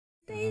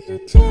Stage a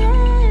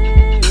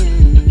change.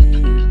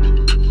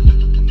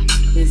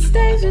 This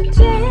stage a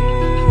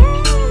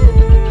change.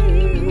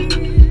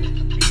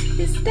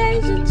 This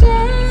stage a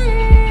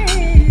change.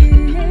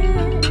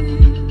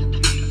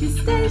 This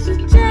stage a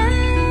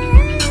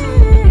change.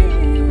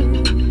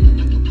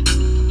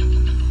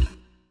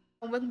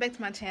 Welcome back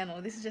to my channel.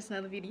 This is just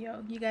another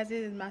video. You guys,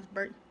 it is my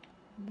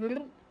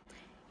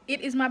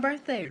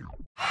birthday.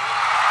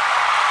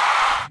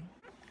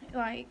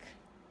 Like,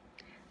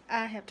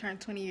 I have turned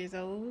 20 years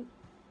old.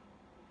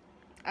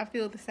 I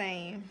feel the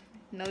same,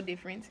 no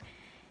difference.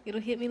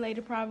 It'll hit me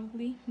later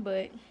probably,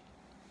 but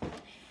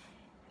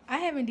I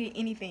haven't did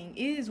anything.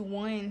 It is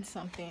 1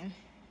 something,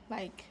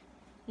 like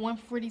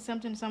 1:40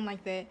 something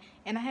like that,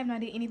 and I have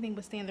not did anything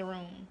but stay in the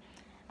room.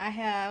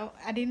 I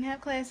didn't have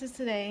classes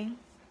today,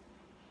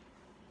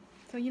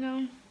 so you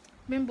know,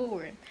 been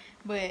bored.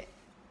 But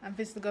I'm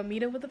just gonna go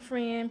meet up with a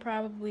friend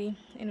probably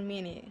in a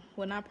minute.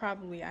 Well, not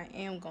probably, I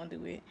am gonna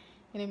do it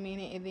in a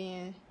minute, and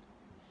then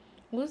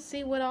we'll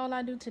see what all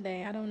I do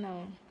today. I don't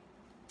know,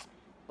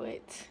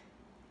 but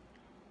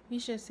we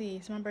should see.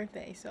 It's my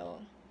birthday,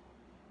 so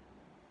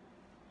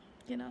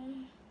you know,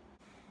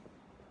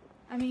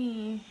 I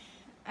mean,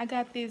 I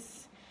got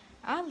this,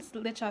 I'll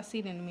let y'all see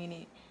it in a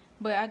minute,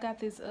 but I got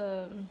this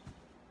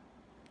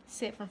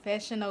set from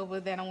Fashion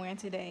Nova that I'm wearing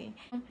today.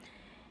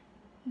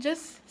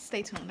 Just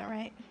stay tuned, all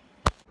right?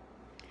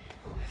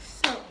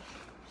 So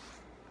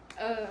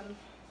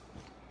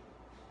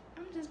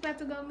I'm just about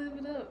to go live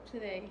it up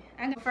today.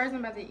 First I'm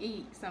about to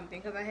eat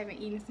something because I haven't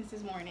eaten since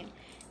this morning.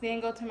 Then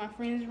go to my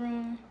friend's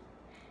room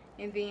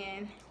and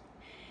then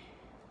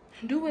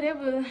do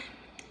whatever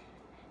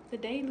the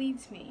day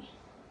leads me.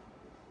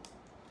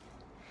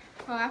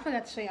 Oh, I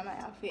forgot to show y'all my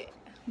outfit,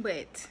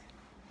 but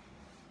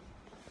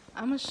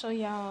I'm gonna show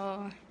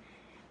y'all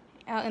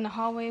out in the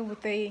hallway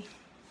with a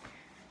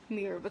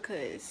mirror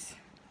because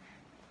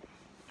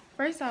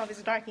first off,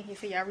 it's dark in here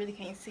so y'all really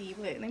can't see,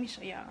 but let me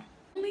show y'all.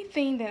 The only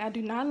thing that I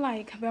do not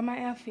like about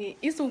my outfit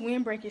is a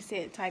windbreaker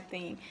set type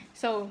thing,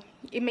 so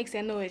it makes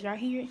that noise. Y'all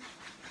hear it?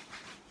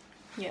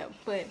 Yeah,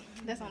 but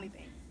that's the only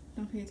thing.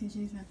 Don't pay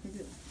attention, it's not for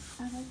good.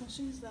 I like my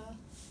shoes though.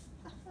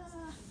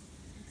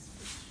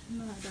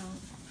 No, I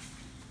don't.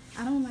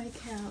 I don't like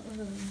how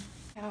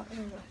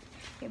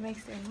it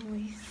makes that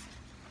noise.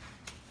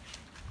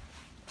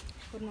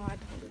 But no, I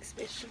don't look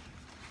special.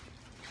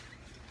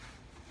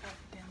 I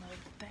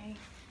download the thing.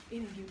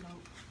 Any of you know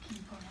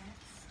key parts.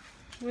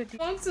 What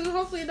want to?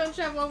 Hopefully it don't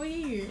travel over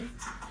here.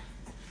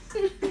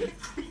 You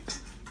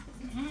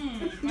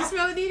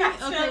smell it, Didi?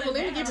 Okay, well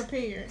let me get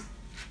prepared.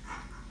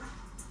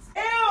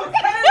 Ew!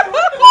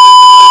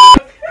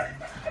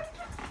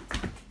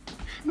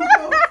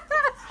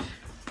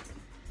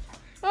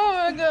 Oh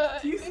my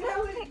god. You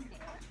smell it?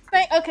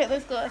 Okay,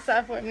 let's go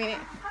outside for a minute.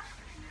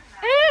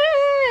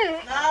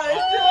 No,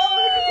 it's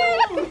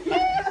still over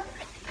here.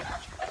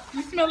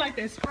 You smell like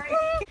that spray.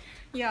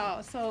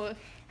 Y'all, so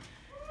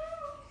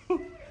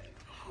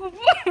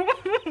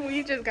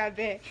we just got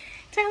back.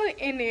 Taylor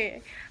in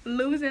there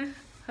losing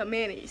her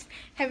manners.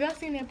 Have y'all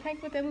seen that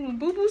prank with that little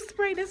boo-boo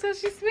spray? That's how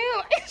she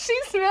smell. She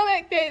smell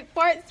like that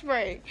fart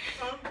spray.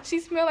 She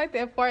smell like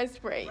that fart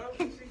spray.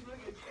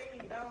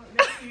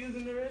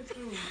 Using the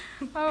restroom.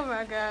 Oh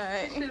my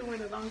god. Should have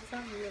went a long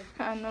time ago.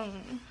 I know.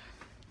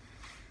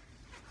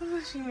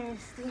 Oh, she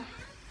nasty.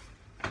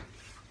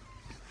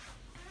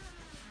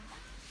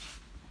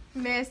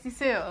 Nasty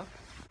self.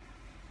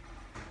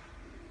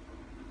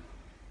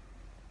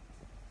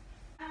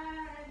 I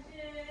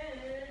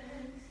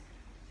just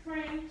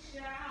pranked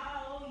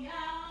y'all.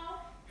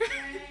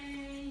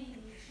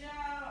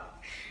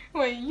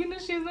 Wait, you knew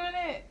she was doing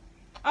that?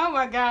 Oh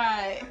my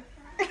god.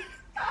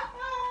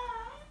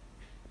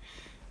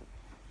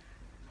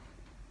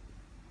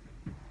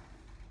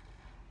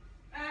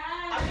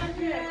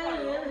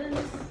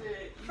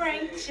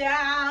 Frank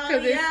Child.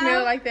 Cause it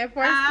smell like that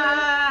fart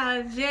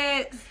stuff.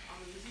 Yes.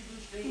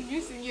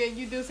 You see, yeah,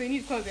 you do. So you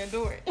need to close that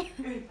door.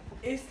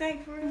 It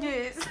stank for real?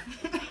 Yes.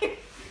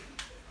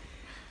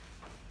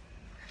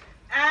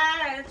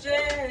 I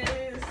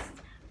just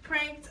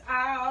pranked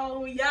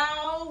all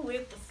y'all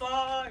with the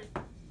fart.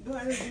 Go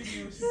ahead and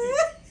do what you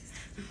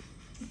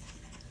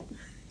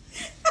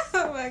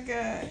Oh my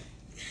god.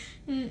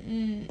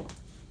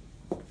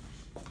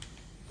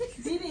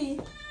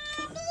 Didi.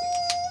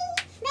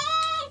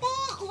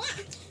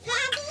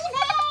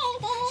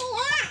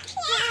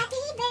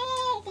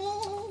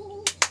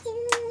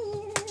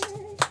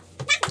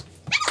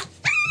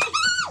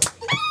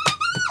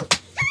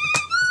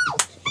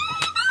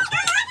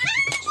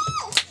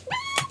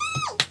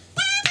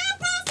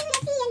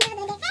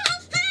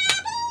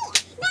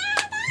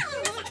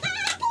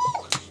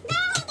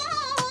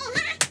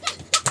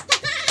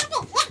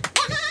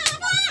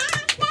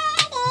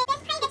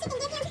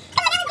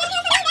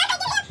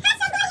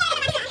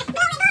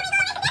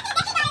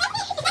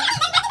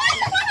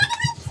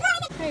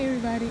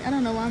 I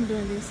don't know why I'm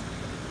doing this,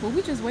 but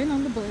we just waiting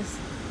on the bus.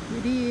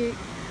 You did.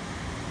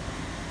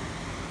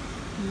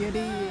 You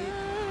did.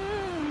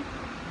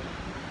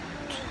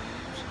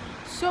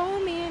 So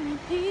many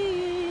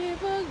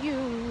people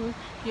you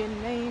your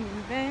name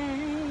in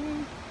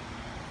vain.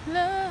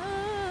 Love.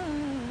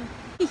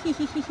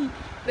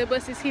 The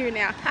bus is here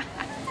now.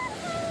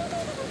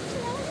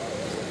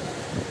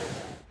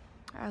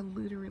 I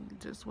literally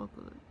just woke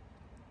up.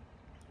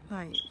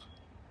 Like,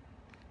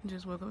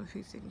 just woke up a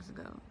few seconds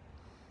ago.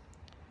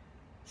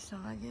 So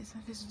I guess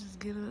I should just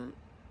get up,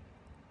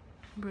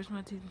 brush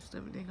my teeth and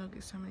stuff, and then go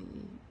get something to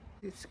eat.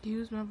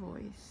 Excuse my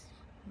voice.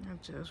 I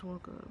just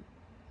woke up.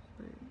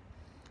 But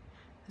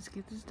let's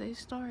get this day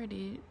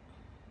started.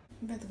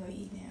 I'm about to go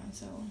eat now,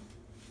 so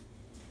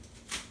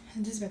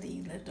I'm just about to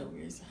eat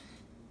leftovers.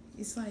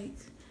 It's like,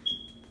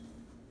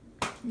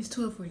 it's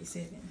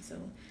 12:47, so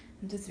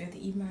I'm just about to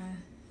eat my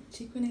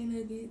chicken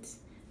nuggets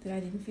that I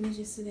didn't finish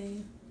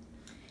yesterday.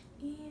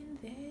 And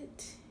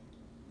that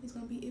is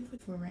gonna be it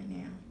for right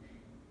now.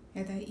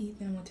 After I eat,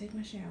 then I'm gonna take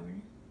my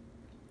shower.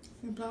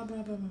 And blah,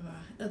 blah, blah, blah,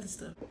 blah. Other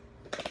stuff.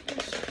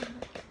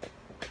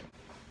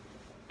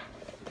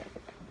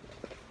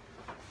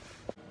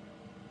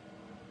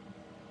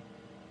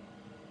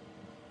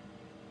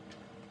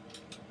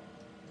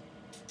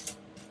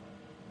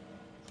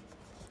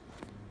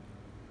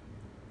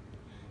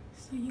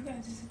 So you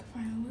guys just at the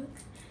final look,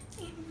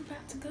 and we're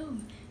about to go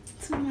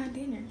to my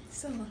dinner.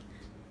 So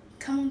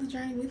come on the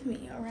journey with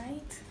me, all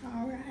right?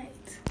 All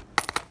right.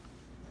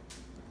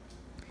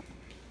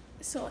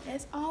 So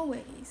as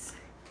always,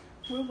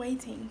 we're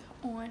waiting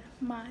on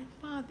my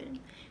father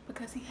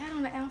because he had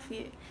on the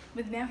outfit,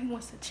 but now he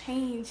wants to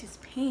change his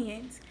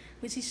pants,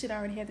 which he should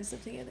already have this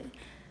stuff together.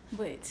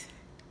 But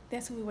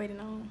that's what we're waiting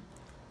on.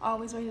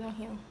 Always waiting on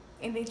him,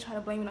 and they try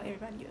to blame it on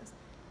everybody else.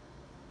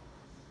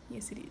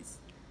 Yes, it is.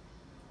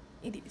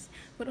 It is.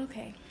 But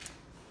okay.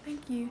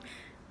 Thank you.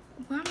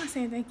 Why am I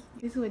saying thank you?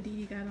 This is what Dee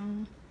Dee got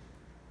on.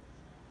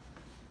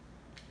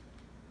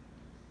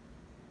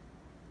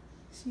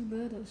 She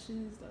loved those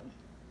shoes though.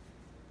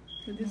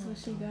 But this is what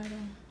she got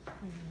on. I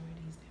don't wear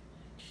these that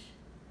much.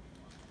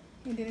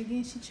 And then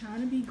again, she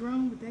trying to be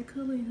grown with that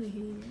color in her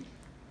head.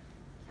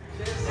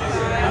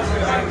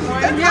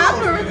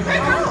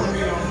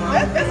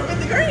 That's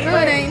 50 grand. No,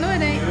 it ain't. No,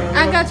 it ain't.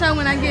 I got y'all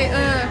when I get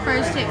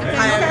first check. Okay?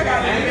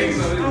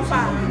 I'm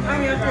fine.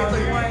 I'm your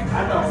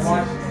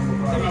 331.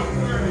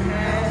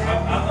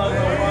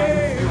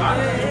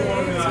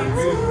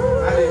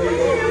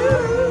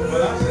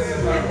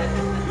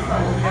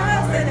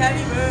 I said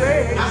happy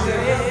birthday.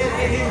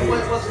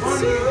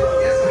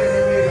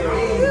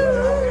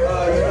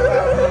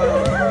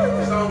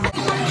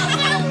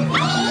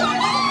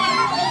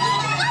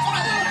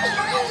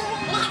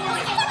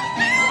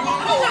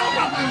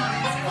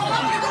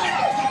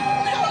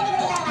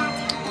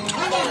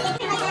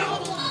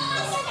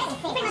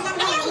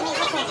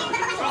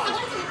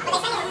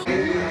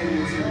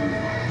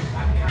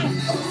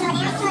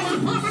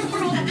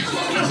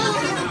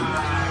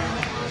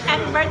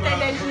 Happy birthday,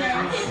 Deja.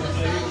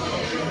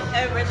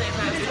 Happy birthday,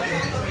 Pastor.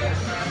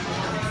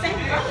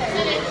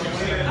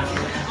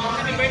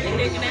 Happy birthday,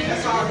 Deja.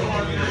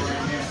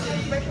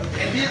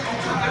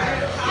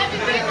 Happy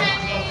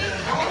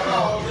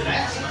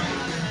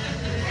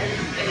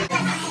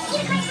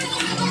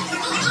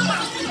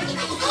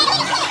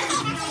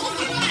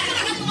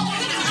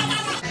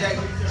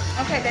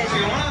Okay,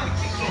 Deja.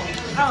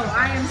 Oh, I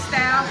am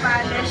styled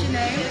by Deja.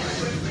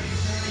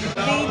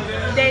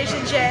 Deja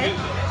J.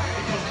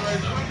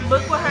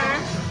 Book with her.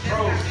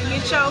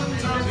 Get your.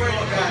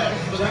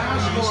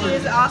 She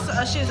is also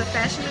she is a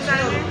fashion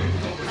designer,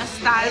 a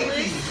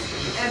stylist,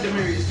 and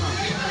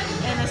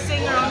a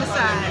singer on the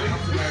side.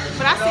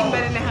 But I sing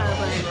better than her.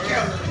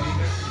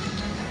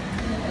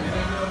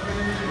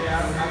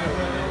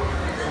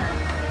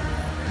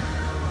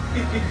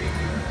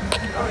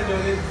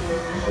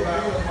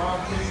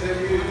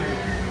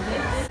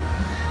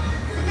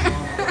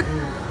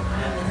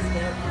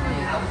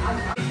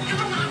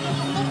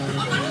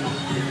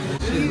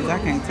 I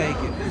can't take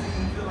it.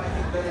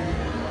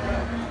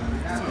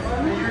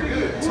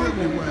 Tell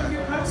me why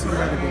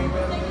somebody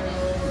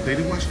they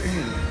didn't wash their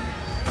hands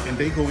and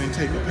they go and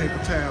take a paper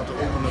towel to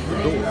open up the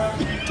door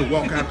to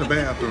walk out the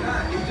bathroom.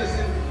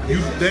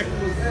 You that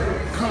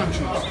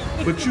conscious,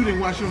 but you didn't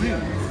wash your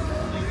hands.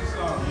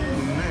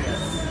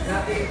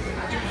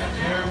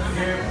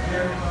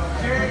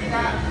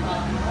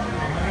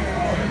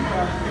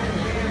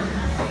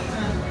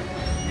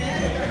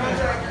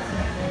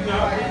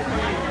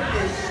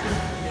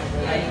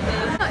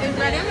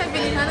 Everybody, I'm at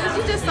Benny Hunters.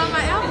 You just saw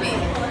my outfit.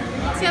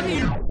 Tell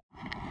me.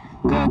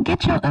 Girl,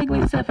 get your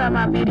ugly stuff out of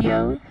my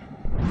video.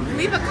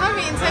 Leave a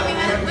comment and tell me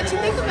what you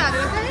think about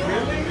it, okay?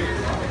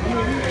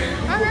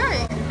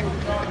 Alright.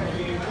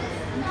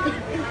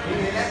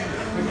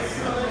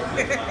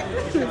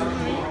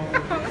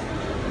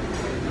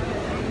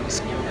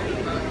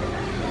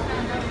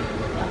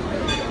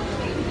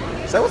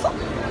 Say what's up.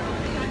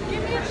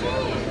 Give me a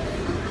chance.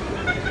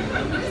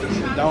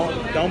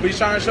 Don't be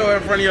trying to show it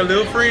in front of your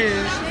little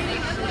friends.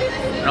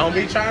 Don't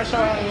be trying to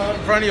show it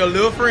in front of your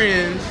little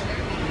friends.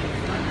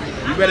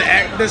 You better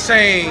act the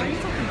same.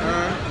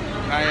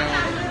 I am.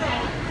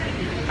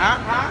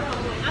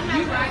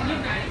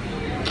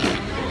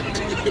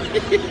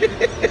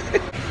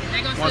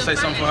 want to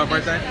say something for her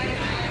birthday?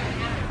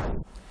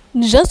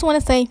 Just want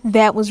to say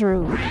that was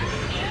rude.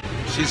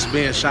 She's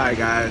being shy,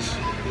 guys.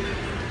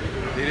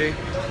 Did he?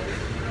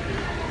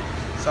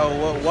 So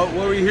what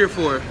were you here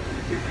for?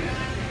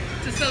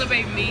 To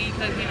celebrate me,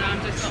 because you know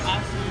I'm just so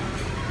awesome.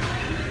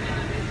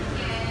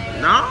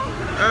 No?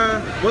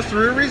 What's the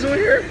real reason we're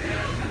here?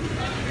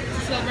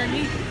 To celebrate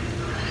me,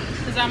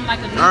 because I'm like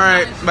a new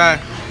Alright, college- bye.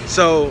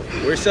 So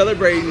we're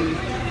celebrating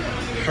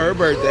her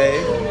birthday.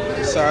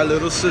 It's our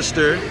little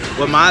sister.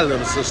 Well, my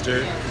little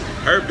sister.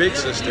 Her big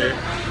sister.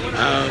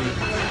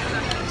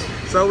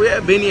 So we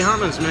at Benny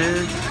Hummins,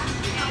 man.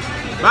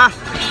 Bye.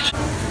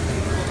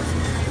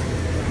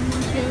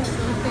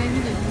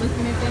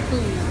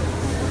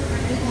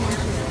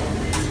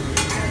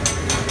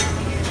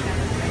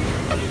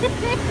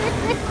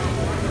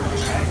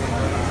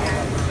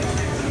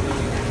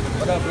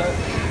 What up, blood?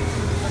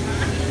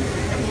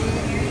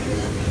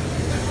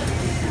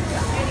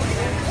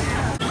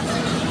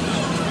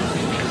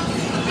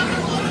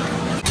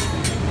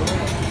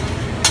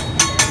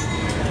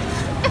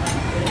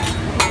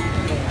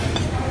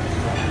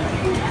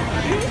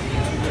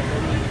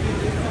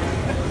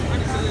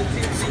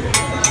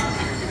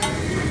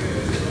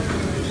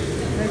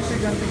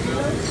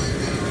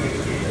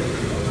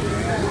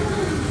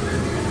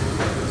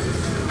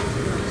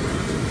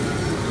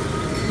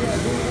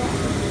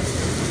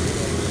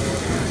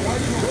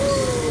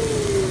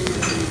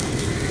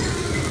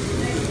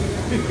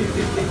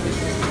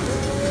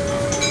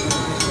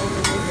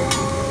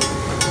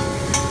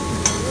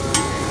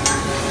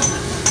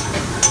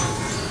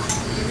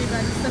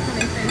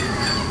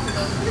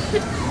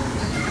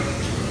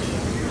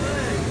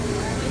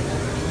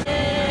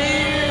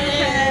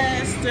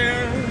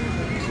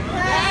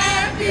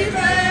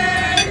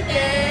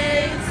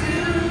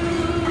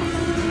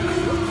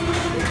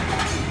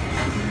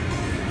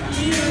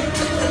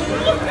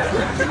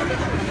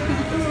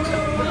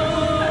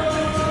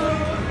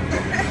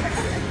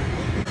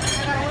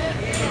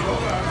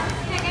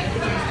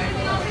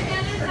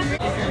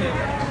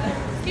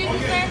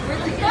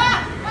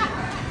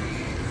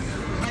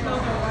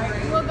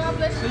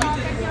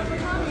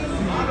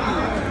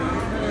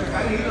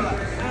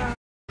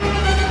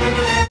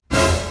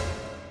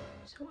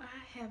 So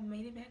I have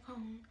made it back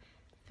home.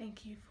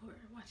 Thank you for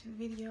watching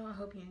the video. I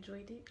hope you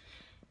enjoyed it.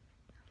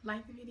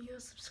 Like the video,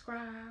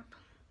 subscribe,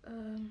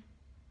 turn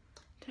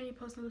your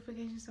post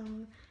notifications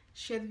on,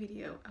 share the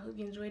video. I hope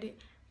you enjoyed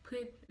it.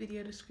 Put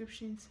video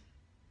descriptions,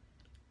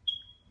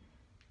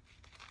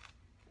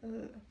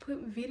 put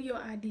video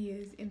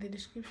ideas in the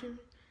description.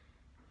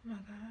 Oh my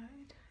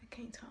god, I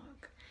can't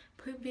talk.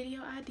 Put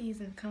video ideas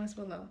in the comments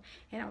below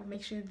and I'll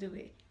make sure to do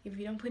it. If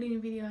you don't put any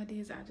video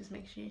ideas, I'll just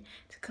make sure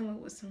to come up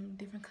with some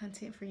different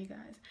content for you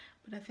guys.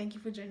 But I thank you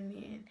for joining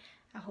in.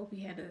 I hope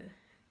you had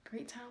a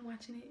great time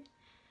watching it.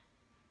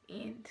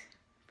 And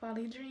follow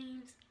your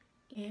dreams.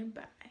 And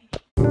bye.